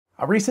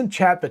A recent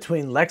chat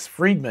between Lex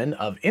Fridman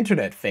of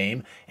internet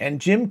fame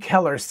and Jim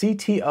Keller,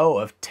 CTO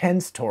of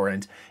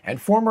Tenstorrent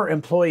and former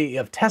employee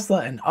of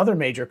Tesla and other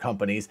major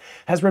companies,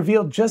 has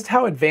revealed just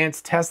how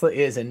advanced Tesla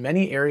is in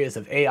many areas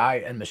of AI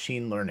and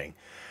machine learning.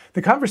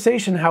 The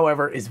conversation,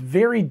 however, is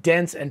very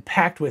dense and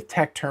packed with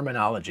tech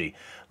terminology.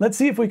 Let's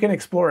see if we can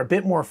explore a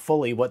bit more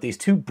fully what these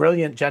two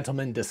brilliant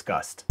gentlemen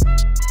discussed.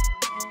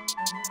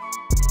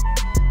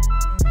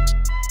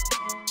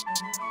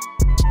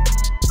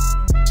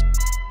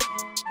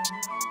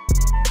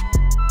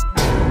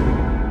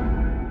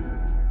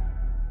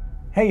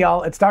 Hey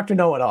y'all, it's Dr.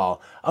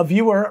 Know-It-All. A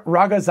viewer,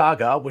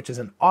 Ragazaga, which is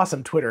an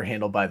awesome Twitter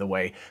handle by the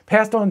way,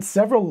 passed on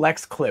several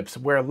Lex clips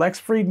where Lex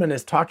Fridman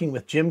is talking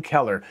with Jim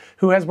Keller,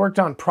 who has worked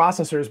on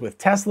processors with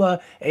Tesla,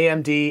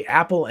 AMD,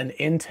 Apple, and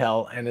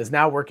Intel, and is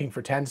now working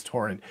for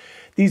Tenstorrent.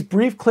 These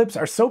brief clips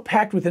are so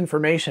packed with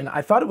information,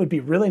 I thought it would be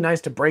really nice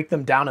to break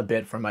them down a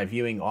bit for my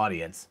viewing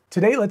audience.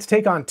 Today, let's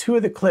take on two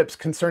of the clips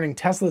concerning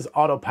Tesla's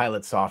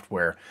Autopilot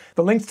software.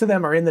 The links to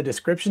them are in the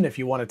description if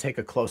you want to take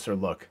a closer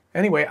look.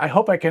 Anyway, I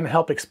hope I can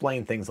help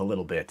explain things a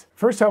little bit.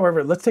 First,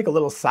 however, let's take a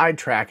little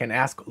sidetrack and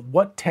ask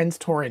what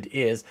Tenstorrent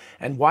is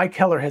and why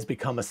Keller has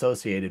become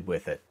associated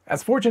with it.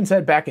 As Fortune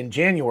said back in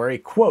January,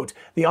 quote,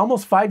 "The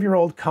almost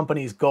 5-year-old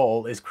company's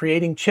goal is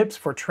creating chips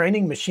for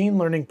training machine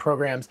learning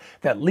programs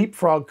that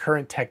leapfrog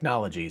current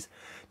technologies.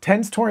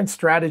 Tenstorrent's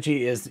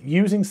strategy is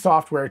using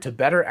software to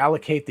better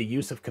allocate the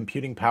use of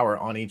computing power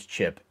on each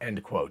chip,"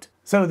 end quote.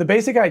 So the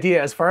basic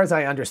idea, as far as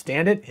I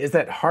understand it, is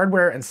that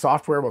hardware and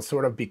software will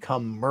sort of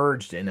become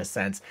merged in a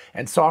sense,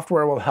 and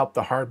software will help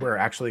the hardware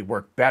actually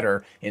work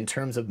better in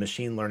terms of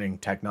machine learning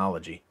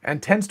technology.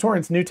 And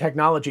Tenstorrent's new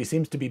technology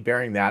seems to be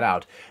bearing that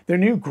out. Their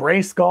new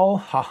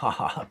Grayskull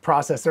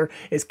processor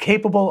is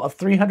capable of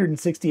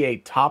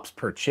 368 TOPS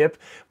per chip,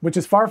 which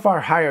is far, far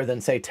higher than,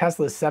 say,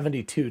 Tesla's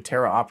 72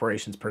 tera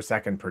operations per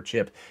second per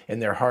chip in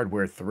their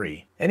Hardware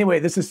 3. Anyway,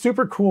 this is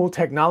super cool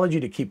technology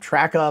to keep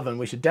track of, and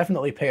we should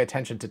definitely pay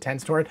attention to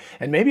Tenstorrent,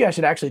 and maybe I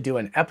should actually do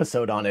an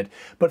episode on it.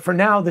 But for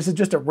now, this is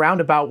just a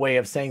roundabout way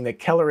of saying that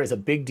Keller is a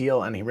big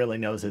deal and he really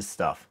knows his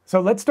stuff.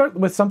 So let's start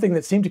with something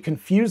that seemed to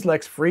confuse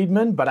Lex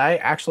Fridman, but I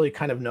actually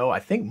kind of know, I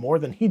think, more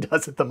than he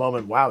does at the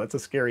moment. Wow, that's a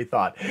scary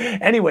thought.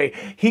 Anyway,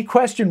 he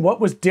questioned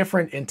what was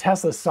different in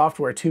Tesla's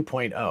Software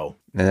 2.0.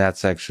 And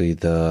that's actually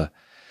the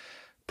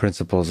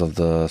principles of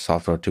the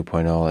Software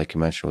 2.0, like you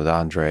mentioned with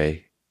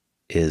Andrej,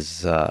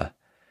 is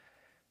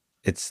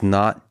it's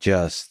not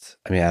just,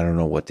 I mean, I don't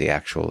know what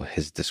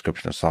his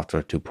description of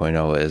Software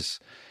 2.0 is,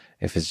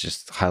 if it's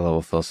just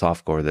high-level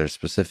philosophical or there's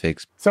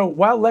specifics. So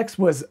while Lex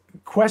was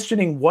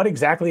questioning what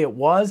exactly it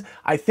was,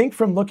 I think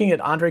from looking at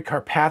Andrej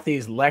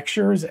Karpathy's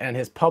lectures and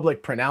his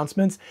public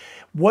pronouncements,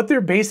 what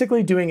they're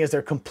basically doing is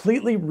they're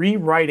completely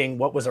rewriting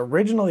what was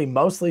originally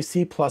mostly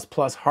C++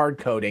 hard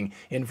coding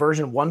in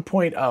version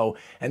 1.0,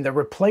 and they're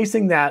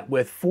replacing that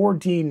with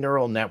 4D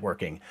neural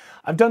networking.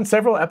 I've done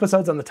several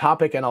episodes on the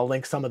topic, and I'll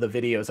link some of the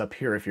videos up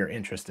here if you're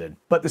interested.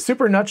 But the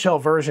super nutshell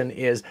version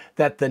is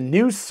that the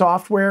new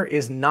software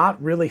is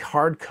not really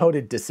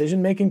hard-coded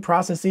decision-making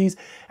processes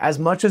as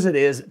much as it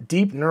is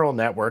deep neural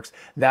networks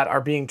that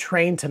are being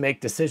trained to make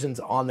decisions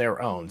on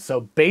their own.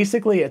 So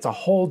basically, it's a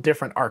whole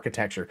different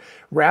architecture.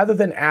 Rather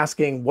than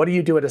asking, what do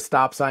you do at a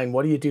stop sign?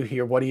 What do you do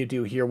here? What do you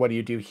do here? What do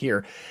you do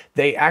here?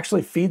 They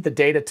actually feed the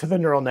data to the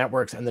neural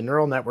networks, and the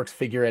neural networks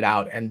figure it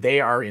out, and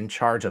they are in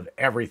charge of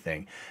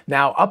everything.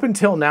 Now, up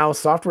until now,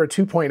 Software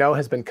 2.0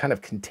 has been kind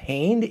of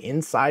contained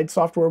inside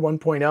Software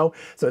 1.0,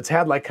 so it's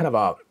had like kind of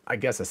a, I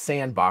guess, a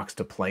sandbox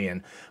to play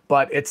in.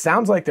 But it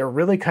sounds like they're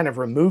really kind of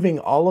removing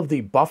all of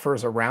the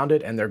buffers around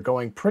it, and they're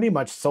going pretty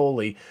much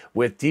solely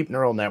with deep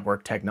neural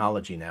network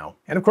technology now.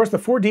 And of course, the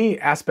 4D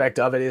aspect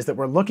of it is that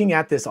we're looking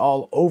at this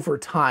all over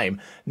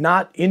time,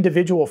 not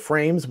individual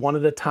frames one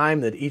at a time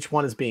that each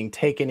one is being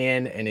taken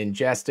in and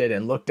ingested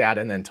and looked at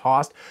and then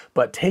tossed,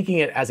 but taking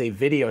it as a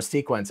video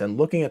sequence and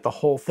looking at the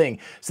whole thing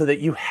so that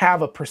you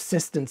have a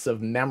persistence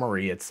of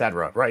memory,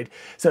 etc., right?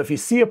 So if you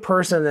see a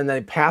person and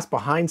they pass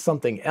behind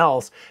something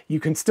else, you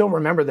can still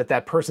remember that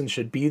that person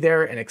should be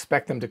there and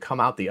expect them to come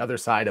out the other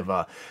side of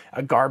a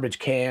garbage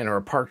can or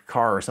a parked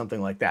car or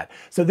something like that.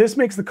 So this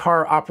makes the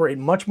car operate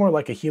much more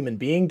like a human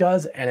being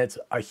does, and it's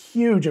a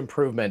huge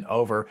improvement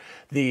over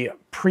the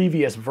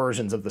previous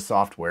versions of the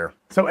software.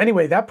 So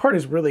anyway, that part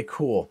is really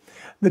cool.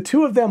 The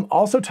two of them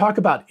also talk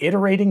about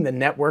iterating the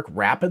network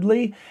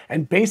rapidly,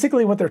 and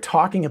basically what they're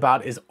talking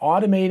about is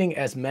automating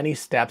as many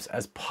steps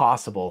as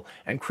possible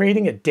and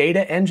creating a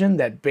data engine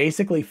that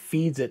basically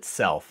feeds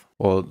itself.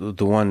 Well,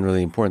 the one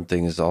really important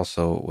thing is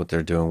also what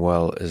they're doing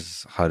well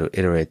is how to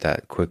iterate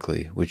that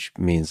quickly, which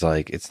means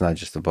like it's not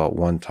just about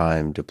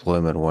one-time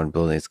deployment, one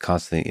building, it's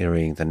constantly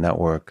iterating the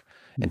network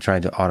and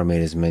trying to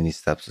automate as many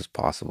steps as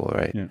possible,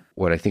 right? Yeah.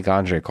 What I think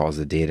Andrej calls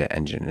the data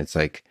engine, it's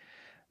like,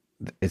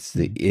 it's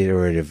the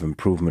iterative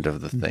improvement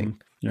of the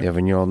thing. Yeah. You have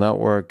a neural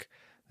network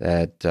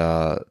that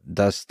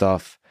does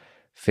stuff,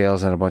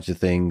 fails on a bunch of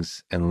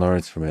things, and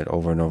learns from it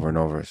over and over and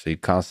over. So you're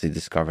constantly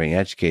discovering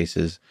edge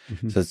cases.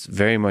 So it's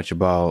very much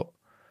about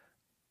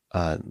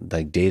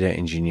like data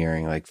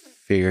engineering, like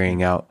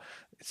figuring out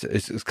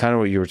It's kind of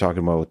what you were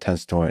talking about with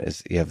Tenstorrent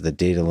is you have the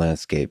data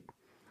landscape.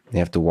 You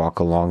have to walk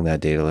along that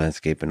data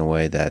landscape in a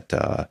way that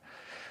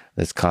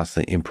that's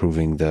constantly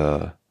improving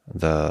the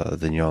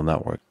neural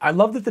network. I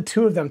love that the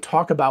two of them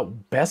talk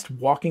about best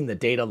walking the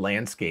data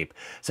landscape.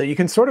 So you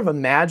can sort of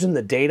imagine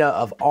the data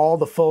of all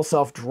the full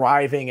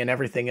self-driving and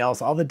everything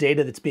else, all the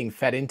data that's being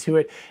fed into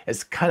it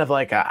is kind of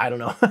like, I don't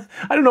know,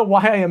 I don't know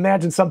why I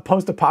imagine some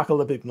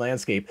post-apocalyptic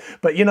landscape,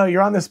 but you know,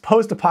 you're on this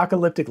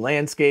post-apocalyptic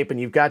landscape and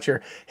you've got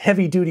your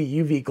heavy-duty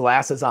UV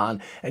glasses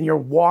on and you're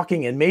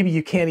walking and maybe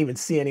you can't even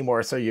see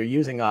anymore, so you're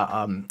using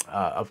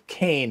a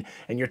cane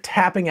and you're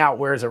tapping out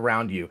where's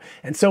around you.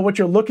 And so what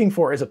you're looking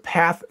for is a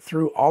path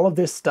through all of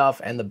this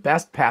stuff and the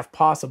best path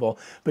possible,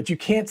 but you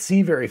can't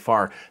see very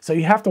far. So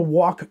you have to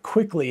walk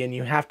quickly and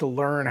you have to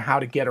learn how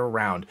to get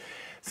around.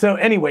 So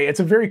anyway, it's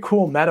a very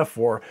cool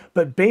metaphor,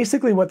 but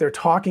basically what they're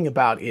talking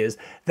about is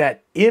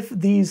that if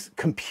these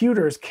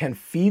computers can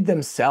feed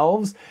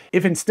themselves,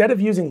 if instead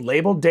of using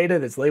labeled data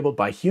that's labeled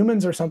by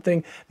humans or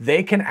something,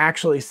 they can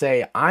actually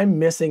say, I'm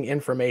missing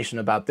information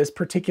about this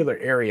particular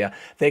area,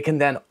 they can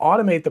then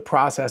automate the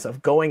process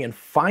of going and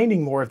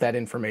finding more of that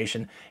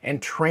information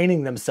and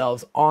training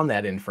themselves on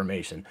that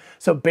information.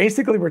 So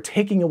basically we're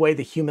taking away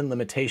the human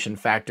limitation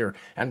factor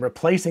and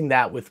replacing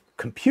that with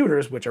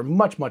computers, which are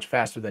much, much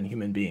faster than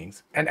human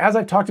beings. And as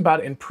I've talked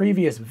about in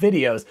previous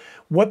videos,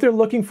 what they're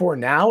looking for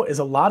now is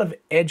a lot of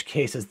edge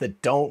cases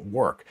that don't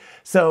work.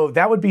 So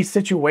that would be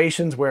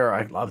situations where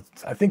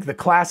I think the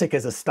classic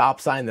is a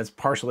stop sign that's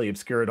partially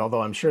obscured,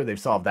 although I'm sure they've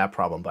solved that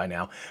problem by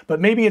now. But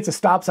maybe it's a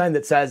stop sign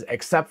that says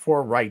except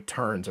for right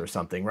turns or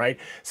something, right?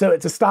 So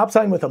it's a stop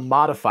sign with a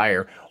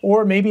modifier,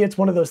 or maybe it's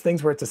one of those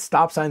things where it's a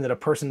stop sign that a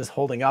person is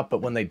holding up,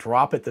 but when they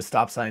drop it, the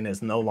stop sign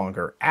is no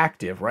longer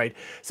active, right?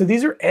 So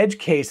these are edge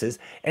cases,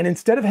 and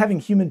instead of having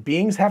human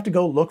beings have to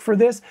go look for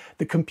this,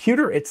 the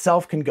computer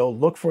itself can go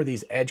look for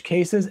these edge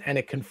cases and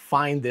it can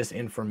find this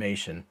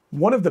information.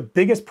 One of the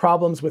biggest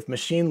problems with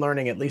machine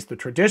learning, at least the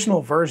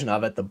traditional version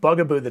of it, the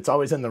bugaboo that's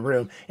always in the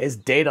room, is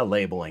data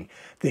labeling.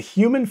 The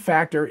human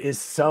factor is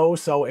so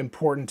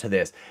important to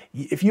this.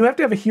 If you have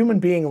to have a human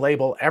being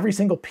label every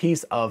single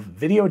piece of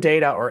video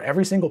data or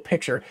every single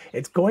picture,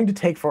 it's going to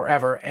take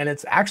forever and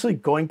it's actually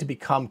going to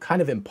become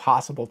kind of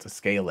impossible to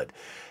scale it.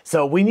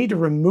 So we need to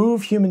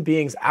remove human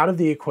beings out of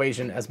the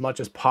equation as much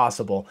as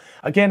possible.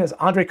 Again, as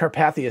Andrej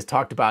Karpathy has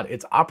talked about,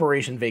 it's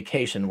Operation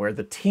Vacation, where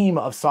the team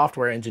of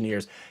software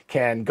engineers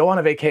can go on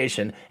a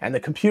vacation and the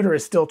computer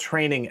is still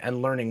training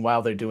and learning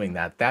while they're doing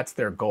that. That's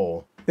their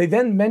goal. They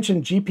then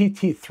mentioned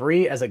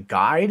GPT-3 as a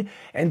guide,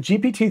 and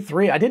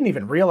GPT-3, I didn't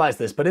even realize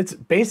this, but it's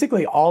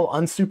basically all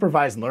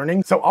unsupervised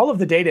learning. So all of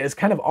the data is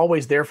kind of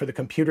always there for the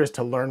computers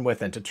to learn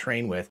with and to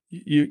train with.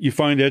 You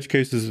find edge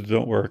cases that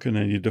don't work, and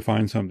then you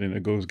define something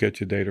that goes get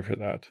you data for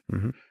that.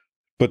 Mm-hmm.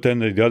 But then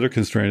the other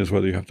constraint is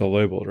whether you have to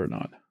label it or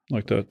not.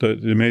 Like the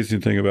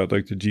amazing thing about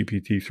like the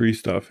GPT-3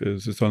 stuff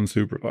is it's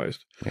unsupervised.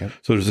 Yeah.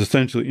 So there's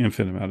essentially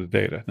infinite amount of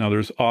data. Now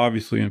there's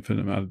obviously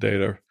infinite amount of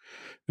data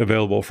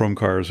available from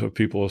cars of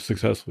people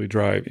successfully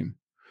driving.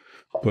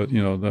 But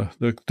you know,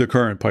 the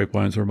current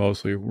pipelines are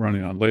mostly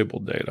running on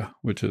labeled data,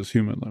 which is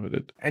human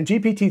limited. And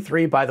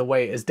GPT-3, by the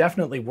way, is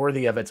definitely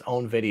worthy of its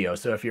own video.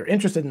 So if you're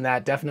interested in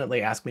that,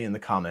 definitely ask me in the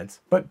comments.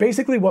 But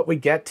basically what we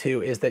get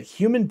to is that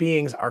human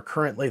beings are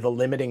currently the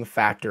limiting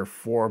factor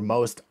for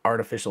most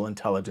artificial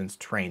intelligence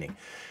training.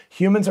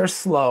 Humans are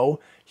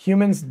slow.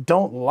 Humans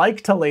don't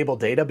like to label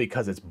data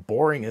because it's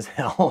boring as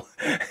hell.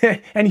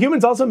 And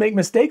humans also make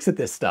mistakes at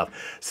this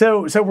stuff.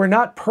 So we're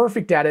not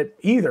perfect at it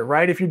either,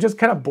 right? If you're just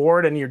kind of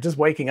bored and you're just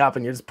waking up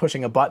and you're just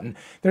pushing a button,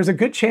 there's a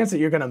good chance that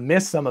you're going to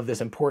miss some of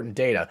this important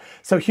data.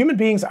 So human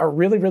beings are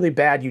really, really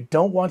bad. You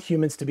don't want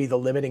humans to be the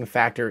limiting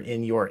factor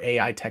in your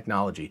AI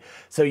technology.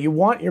 So you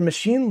want your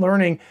machine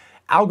learning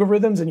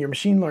algorithms and your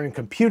machine learning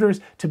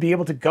computers to be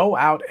able to go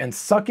out and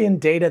suck in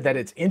data that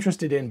it's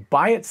interested in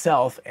by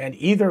itself and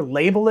either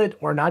label it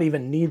or not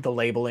even need the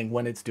labeling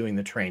when it's doing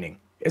the training.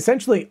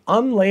 Essentially,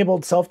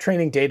 unlabeled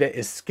self-training data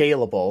is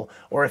scalable,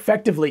 or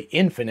effectively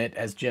infinite,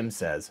 as Jim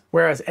says.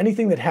 Whereas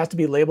anything that has to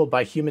be labeled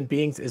by human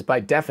beings is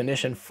by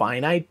definition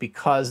finite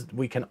because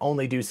we can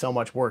only do so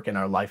much work in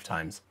our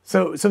lifetimes.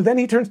 So then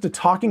he turns to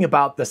talking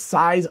about the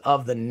size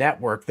of the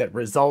network that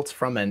results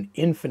from an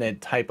infinite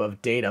type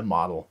of data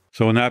model.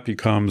 So when that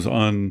becomes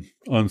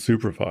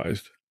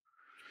unsupervised,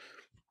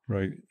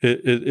 right,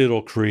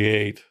 it'll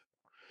create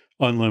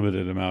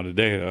unlimited amount of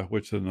data,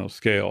 which then they'll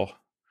scale.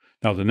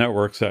 Now, the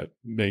networks that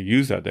may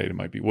use that data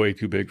might be way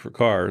too big for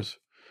cars,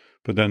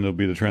 but then there'll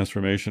be the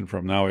transformation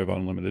from now we have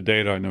unlimited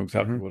data, I know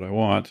exactly what I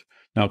want.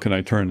 Now, can I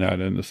turn that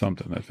into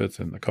something that fits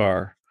in the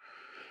car?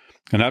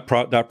 And that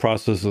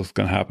process is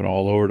going to happen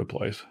all over the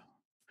place.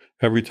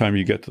 Every time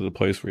you get to the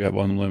place where you have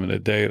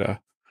unlimited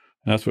data,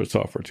 and that's what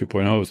Software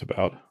 2.0 is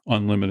about,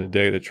 unlimited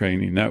data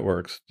training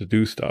networks to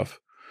do stuff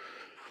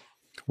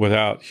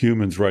without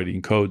humans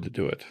writing code to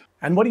do it.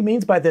 And what he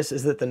means by this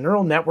is that the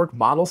neural network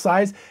model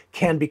size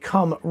can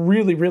become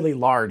really, really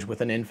large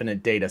with an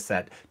infinite data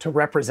set to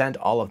represent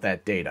all of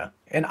that data.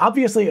 And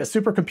obviously a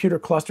supercomputer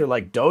cluster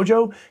like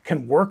Dojo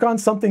can work on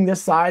something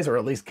this size, or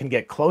at least can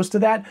get close to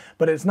that,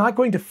 but it's not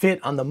going to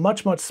fit on the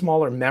much, much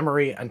smaller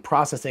memory and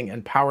processing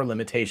and power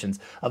limitations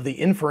of the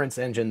inference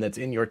engine that's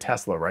in your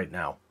Tesla right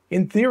now.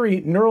 In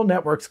theory, neural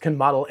networks can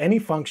model any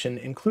function,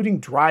 including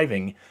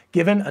driving,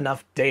 given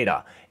enough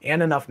data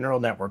and enough neural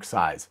network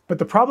size. But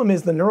the problem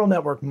is the neural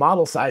network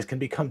model size can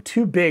become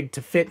too big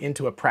to fit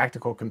into a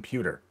practical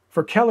computer.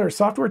 For Keller,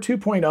 Software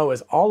 2.0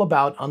 is all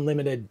about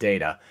unlimited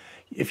data.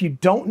 If you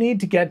don't need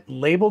to get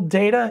labeled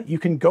data, you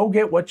can go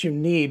get what you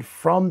need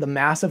from the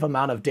massive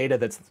amount of data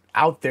that's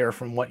out there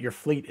from what your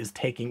fleet is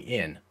taking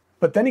in.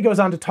 But then he goes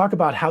on to talk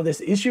about how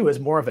this issue is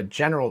more of a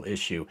general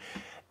issue.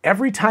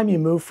 Every time you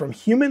move from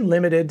human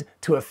limited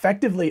to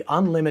effectively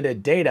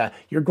unlimited data,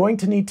 you're going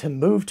to need to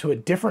move to a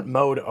different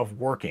mode of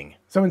working.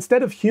 So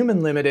instead of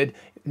human limited,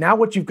 now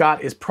what you've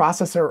got is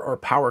processor or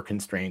power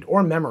constrained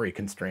or memory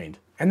constrained.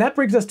 And that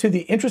brings us to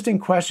the interesting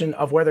question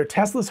of whether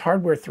Tesla's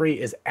Hardware 3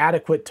 is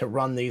adequate to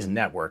run these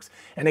networks.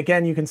 And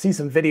again, you can see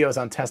some videos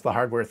on Tesla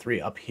Hardware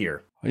 3 up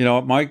here. You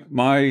know,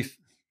 my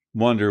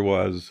wonder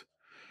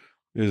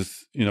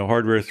is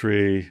Hardware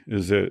 3,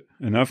 is it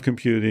enough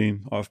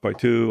computing, off by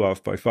 2,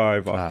 off by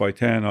 5, off by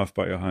 10, off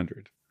by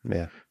 100?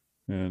 Yeah.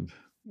 And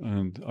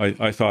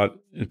I thought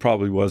it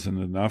probably wasn't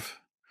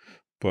enough,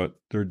 but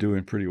they're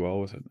doing pretty well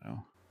with it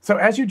now. So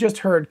as you just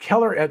heard,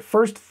 Keller at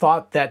first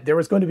thought that there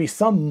was going to be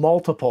some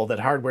multiple that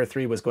Hardware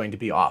 3 was going to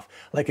be off,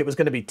 like it was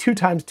going to be 2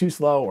 times too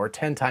slow or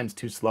 10 times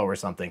too slow or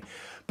something.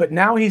 But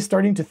now he's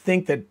starting to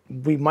think that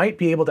we might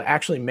be able to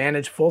actually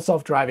manage full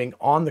self-driving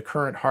on the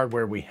current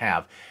hardware we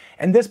have.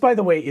 And this, by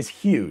the way, is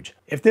huge.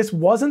 If this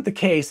wasn't the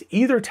case,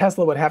 either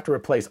Tesla would have to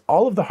replace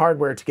all of the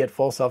hardware to get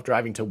full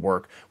self-driving to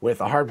work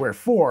with a Hardware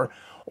 4,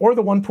 or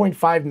the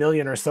 1.5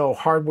 million or so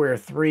Hardware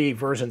 3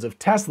 versions of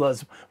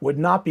Teslas would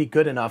not be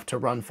good enough to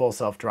run full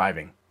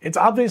self-driving. It's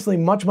obviously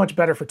much, much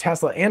better for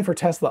Tesla and for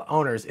Tesla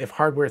owners if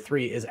Hardware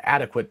 3 is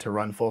adequate to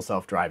run full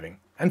self-driving.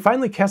 And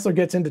finally, Kessler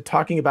gets into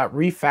talking about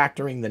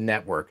refactoring the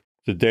network.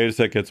 The data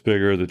set gets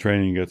bigger, the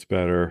training gets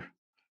better,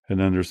 and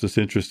then there's this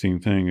interesting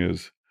thing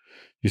is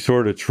you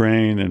sort of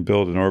train and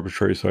build an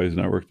arbitrary size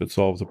network that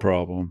solves the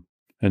problem,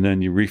 and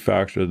then you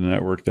refactor the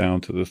network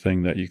down to the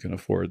thing that you can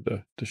afford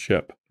to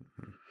ship,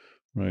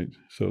 right?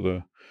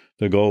 So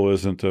the goal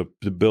isn't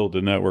to build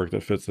a network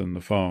that fits in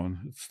the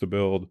phone. It's to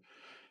build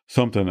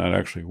something that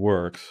actually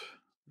works.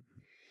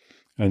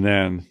 And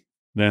then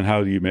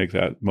how do you make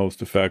that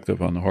most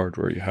effective on the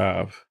hardware you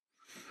have?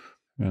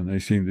 And they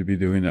seem to be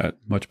doing that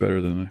much better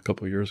than a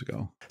couple of years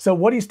ago. So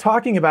what he's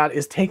talking about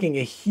is taking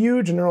a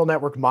huge neural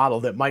network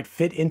model that might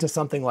fit into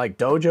something like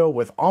Dojo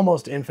with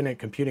almost infinite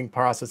computing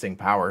processing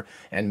power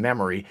and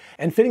memory,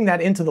 and fitting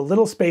that into the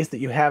little space that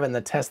you have in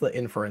the Tesla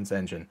inference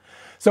engine.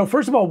 So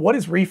first of all, what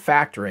is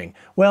refactoring?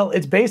 Well,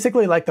 it's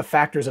basically like the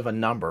factors of a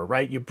number,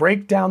 right? You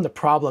break down the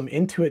problem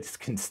into its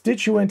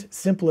constituent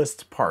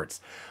simplest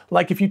parts.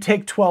 Like if you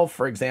take 12,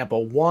 for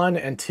example, 1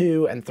 and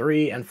 2 and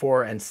 3 and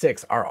 4 and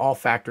 6 are all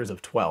factors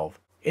of 12.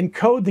 In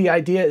code, the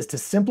idea is to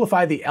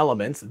simplify the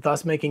elements,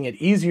 thus making it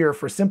easier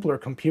for simpler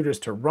computers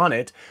to run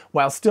it,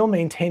 while still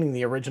maintaining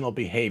the original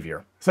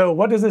behavior. So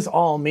what does this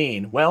all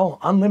mean? Well,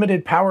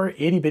 unlimited power,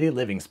 itty-bitty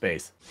living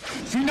space.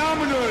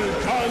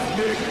 Phenomenal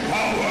cosmic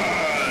powers!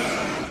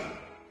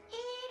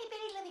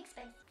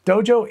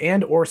 Dojo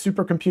and or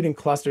supercomputing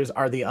clusters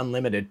are the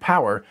unlimited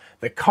power.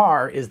 The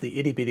car is the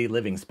itty-bitty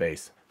living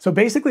space. So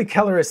basically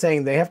Keller is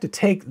saying they have to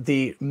take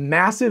the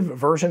massive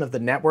version of the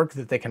network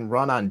that they can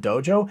run on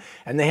Dojo,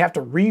 and they have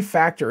to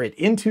refactor it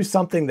into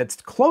something that's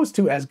close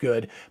to as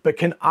good, but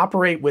can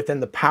operate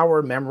within the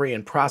power, memory,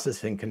 and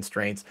processing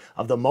constraints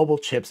of the mobile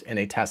chips in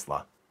a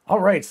Tesla. All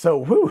right,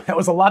 so that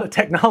was a lot of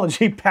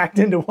technology packed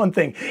into one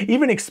thing.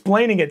 Even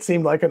explaining it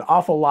seemed like an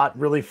awful lot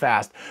really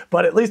fast,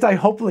 but at least I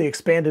hopefully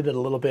expanded it a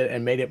little bit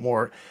and made it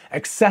more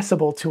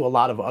accessible to a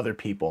lot of other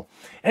people.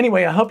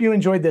 Anyway, I hope you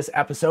enjoyed this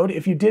episode.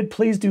 If you did,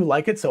 please do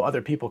like it so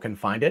other people can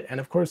find it. And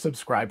of course,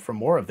 subscribe for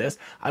more of this.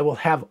 I will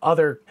have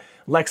other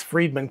Lex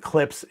Fridman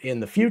clips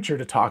in the future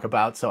to talk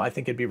about, so I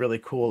think it'd be really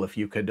cool if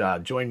you could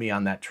join me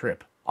on that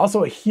trip.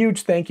 Also, a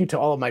huge thank you to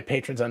all of my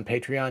patrons on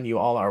Patreon. You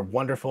all are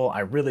wonderful.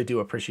 I really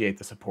do appreciate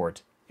the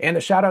support. And a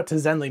shout out to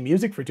Zenly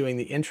Music for doing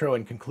the intro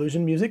and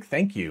conclusion music.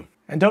 Thank you.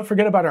 And don't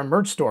forget about our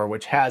merch store,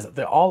 which has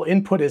the All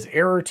Input is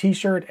Error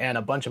t-shirt and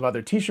a bunch of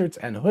other t-shirts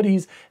and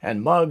hoodies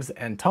and mugs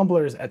and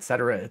tumblers,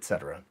 etc.,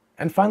 etc.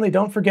 And finally,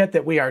 don't forget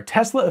that we are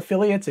Tesla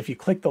affiliates. If you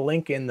click the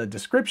link in the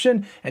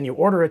description and you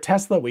order a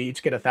Tesla, we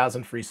each get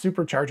 1,000 free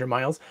supercharger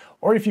miles.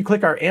 Or if you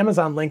click our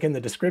Amazon link in the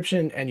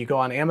description and you go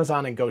on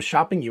Amazon and go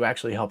shopping, you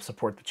actually help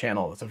support the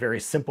channel. It's a very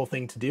simple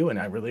thing to do, and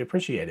I really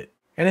appreciate it.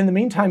 And in the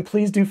meantime,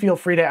 please do feel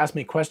free to ask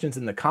me questions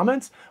in the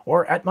comments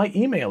or at my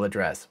email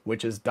address,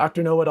 which is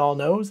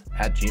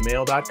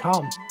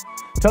drknowitallknows@gmail.com.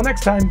 Till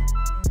next time,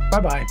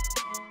 bye-bye.